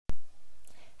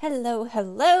Hello,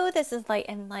 hello. This is Light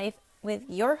and Life with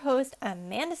your host,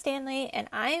 Amanda Stanley, and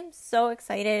I am so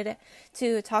excited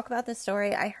to talk about the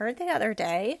story I heard the other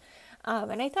day,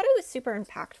 and I thought it was super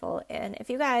impactful. And if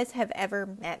you guys have ever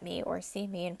met me or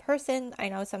seen me in person, I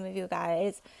know some of you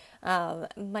guys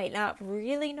might not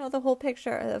really know the whole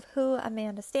picture of who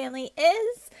Amanda Stanley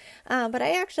is, but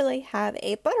I actually have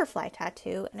a butterfly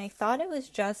tattoo, and I thought it was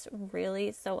just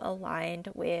really so aligned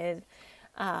with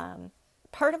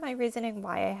part of my reasoning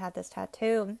why I had this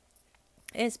tattoo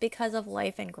is because of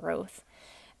life and growth.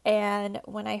 And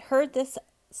when I heard this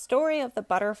story of the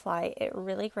butterfly, it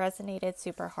really resonated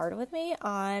super hard with me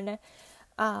on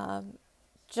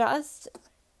just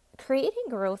creating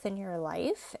growth in your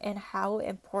life and how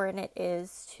important it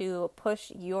is to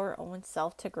push your own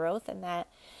self to growth, and that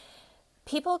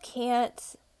people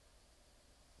can't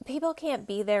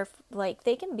be there, like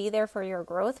they can be there for your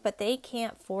growth, but they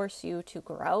can't force you to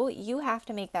grow. You have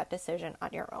to make that decision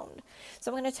on your own.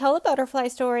 So I'm going to tell a butterfly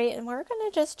story and we're going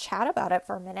to just chat about it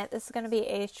for a minute. This is going to be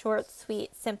a short,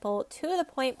 sweet, simple, to the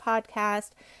point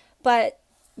podcast, but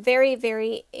very,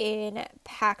 very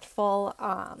impactful,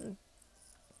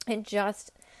 and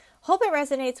just hope it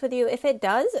resonates with you. If it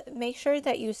does, make sure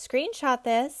that you screenshot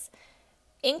this,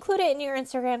 include it in your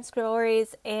Instagram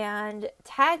stories, and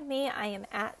tag me. I am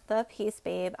at The Peace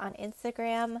Babe on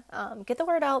Instagram. Get the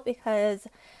word out because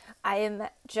I am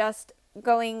just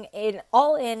going in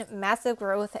all in massive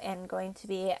growth and going to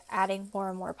be adding more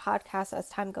and more podcasts as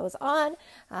time goes on.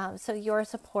 So your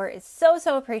support is so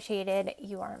appreciated.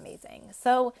 You are amazing.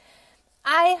 So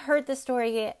I heard this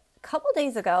story a couple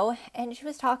days ago, and she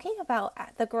was talking about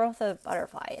the growth of a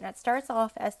butterfly, and it starts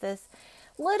off as this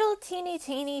little teeny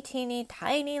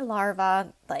tiny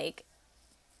larva. Like,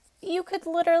 you could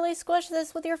literally squish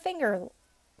this with your finger.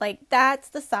 Like, that's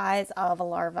the size of a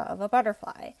larva of a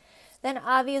butterfly. Then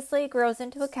obviously it grows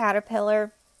into a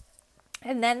caterpillar,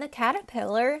 and then the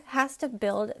caterpillar has to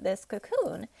build this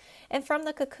cocoon, and from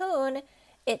the cocoon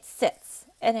it sits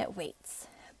and it waits.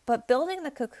 But building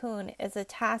the cocoon is a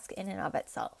task in and of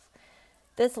itself.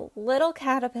 This little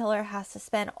caterpillar has to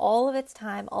spend all of its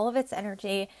time, all of its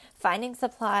energy, finding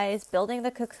supplies, building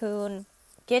the cocoon,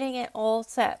 getting it all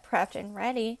set, prepped, and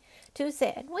ready to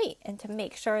sit and wait, and to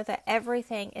make sure that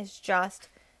everything is just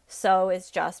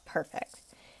perfect.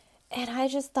 And I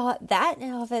just thought that in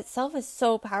and of itself is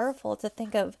so powerful, to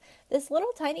think of this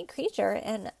little tiny creature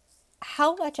and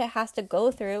how much it has to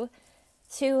go through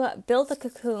to build a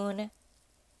cocoon.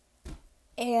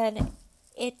 And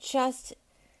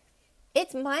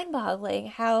it's mind-boggling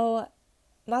how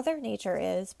Mother Nature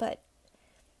is, but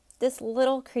this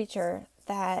little creature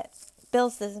that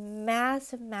builds this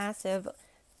massive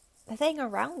thing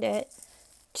around it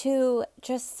to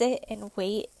just sit and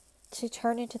wait to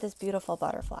turn into this beautiful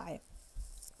butterfly.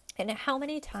 And how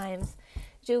many times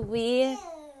do we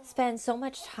spend so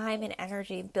much time and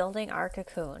energy building our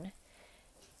cocoon,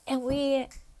 and we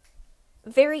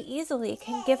very easily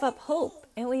can give up hope,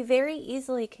 and we very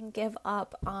easily can give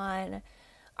up on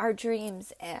our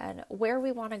dreams and where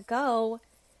we want to go,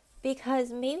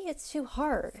 because maybe it's too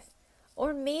hard,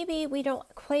 or maybe we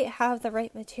don't quite have the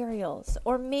right materials,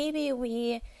 or maybe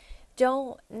we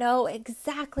don't know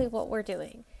exactly what we're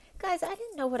doing. Guys, I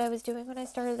didn't know what I was doing when I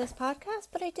started this podcast,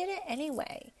 but I did it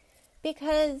anyway,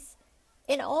 because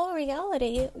in all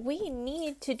reality, we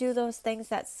need to do those things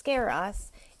that scare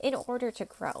us in order to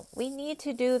grow. We need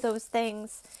to do those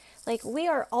things. Like, we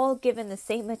are all given the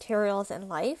same materials in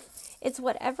life. It's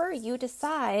whatever you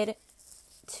decide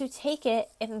to take it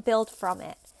and build from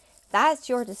it. That's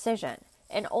your decision.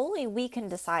 And only we can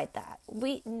decide that.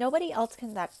 Nobody else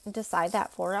can decide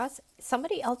that for us.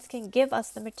 Somebody else can give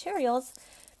us the materials,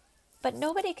 but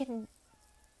nobody can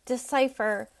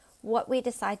decipher what we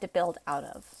decide to build out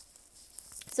of.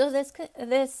 So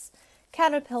this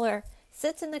caterpillar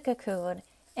sits in the cocoon,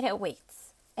 and it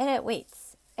waits, and it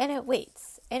waits, and it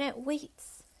waits, and it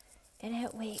waits, and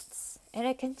it waits, and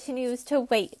it continues to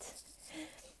wait.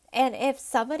 And if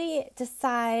somebody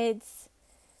decides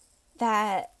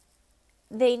that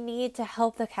they need to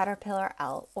help the caterpillar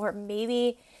out, or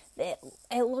maybe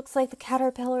it looks like the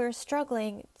caterpillar is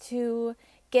struggling to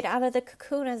get out of the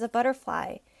cocoon as a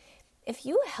butterfly, if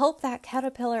you help that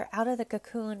caterpillar out of the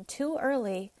cocoon too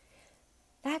early,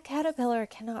 that caterpillar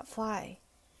cannot fly.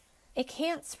 It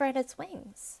can't spread its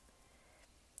wings.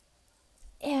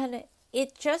 And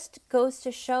it just goes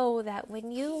to show that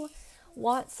when you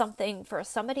want something for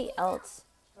somebody else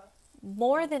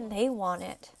more than they want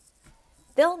it,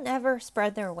 they'll never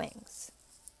spread their wings.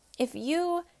 If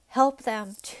you help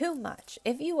them too much,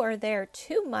 if you are there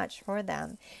too much for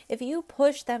them, if you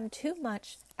push them too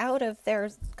much out of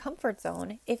their comfort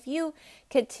zone, if you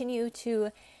continue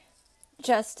to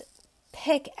just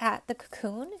pick at the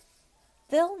cocoon,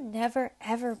 they'll never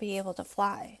ever be able to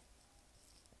fly.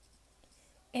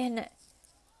 And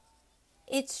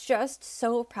it's just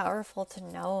so powerful to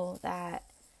know that,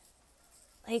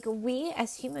 like, we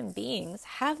as human beings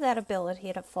have that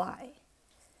ability to fly.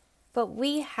 But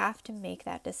we have to make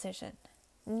that decision.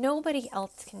 Nobody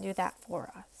else can do that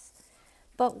for us.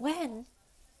 But when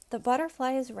the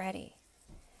butterfly is ready,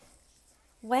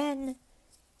 when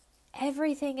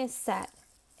everything is set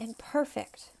and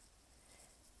perfect,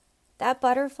 that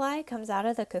butterfly comes out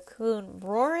of the cocoon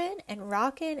roaring and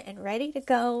rocking and ready to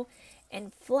go,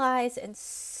 and flies and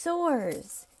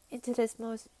soars into this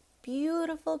most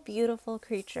beautiful, beautiful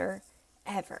creature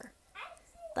ever.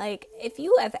 Like, if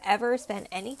you have ever spent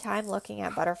any time looking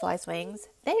at butterflies' wings,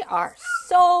 they are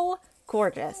so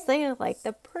gorgeous. They are like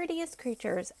the prettiest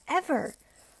creatures ever.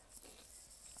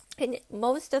 And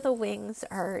most of the wings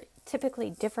are typically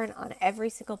different on every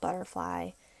single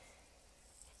butterfly.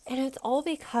 And it's all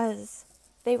because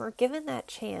they were given that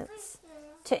chance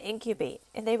to incubate,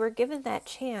 and they were given that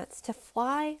chance to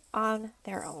fly on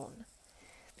their own.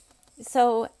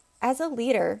 So, as a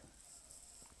leader,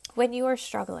 when you are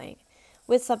struggling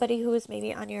with somebody who is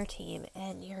maybe on your team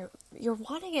and you're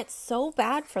wanting it so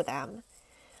bad for them,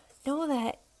 know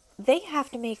that they have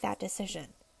to make that decision.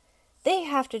 They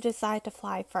have to decide to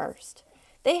fly first.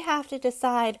 They have to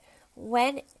decide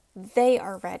when they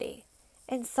are ready.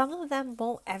 And some of them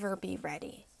won't ever be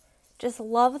ready. Just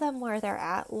love them where they're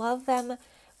at. Love them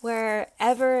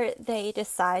wherever they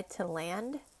decide to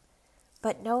land.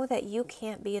 But know that you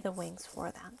can't be the wings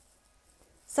for them.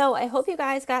 So I hope you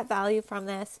guys got value from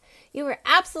this. You were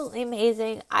absolutely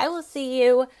amazing. I will see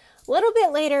you a little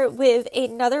bit later with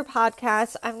another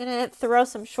podcast. I'm going to throw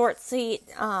some short, sweet,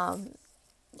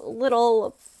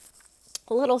 little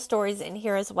stories in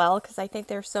here as well, because I think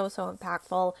they're so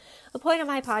impactful. The point of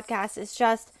my podcast is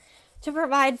just to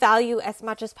provide value as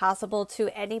much as possible to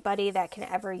anybody that can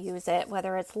ever use it,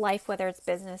 whether it's life, whether it's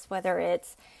business, whether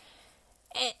it's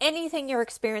anything you're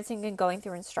experiencing and going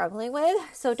through and struggling with.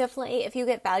 So definitely, if you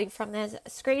get value from this,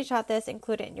 screenshot this,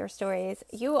 include it in your stories.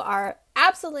 You are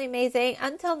absolutely amazing.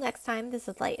 Until next time, this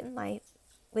is Light and Light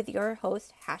with your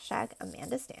host,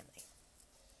 #Amanda Stanley.